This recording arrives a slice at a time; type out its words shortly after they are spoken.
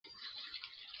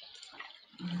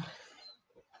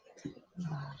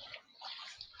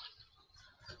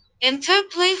Inter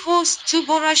play host to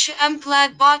Borussia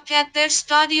Monchengladbach at their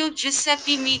Stadio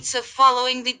Giuseppe Meazza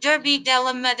following the Derby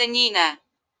della Madonnina.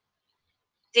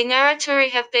 The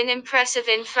Nerazzurri have been impressive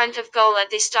in front of goal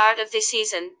at the start of the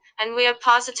season, and we are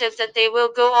positive that they will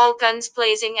go all guns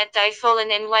blazing at Difolen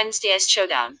in Wednesday's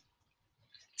showdown.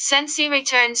 Sensi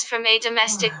returns from a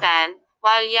domestic ban,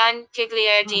 while Jan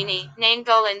Gigliardini,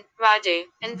 Nainggolan, Radu,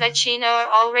 and Vecino are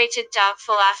all rated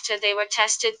doubtful after they were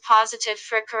tested positive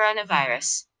for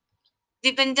coronavirus.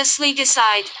 The Bundesliga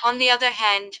side, on the other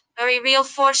hand, are a real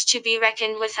force to be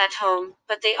reckoned with at home,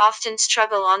 but they often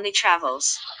struggle on the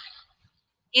travels.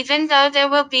 Even though there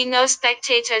will be no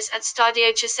spectators at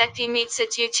Stadio Giuseppe Meazza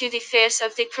due to the fears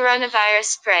of the coronavirus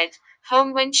spread,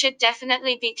 home win should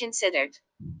definitely be considered.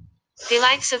 The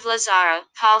likes of Lazaro,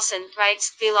 Paulsen,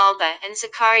 Reitz, Vilalba, and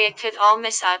Zakaria could all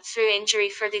miss out through injury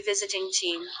for the visiting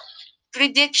team.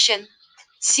 Prediction: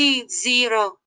 C0.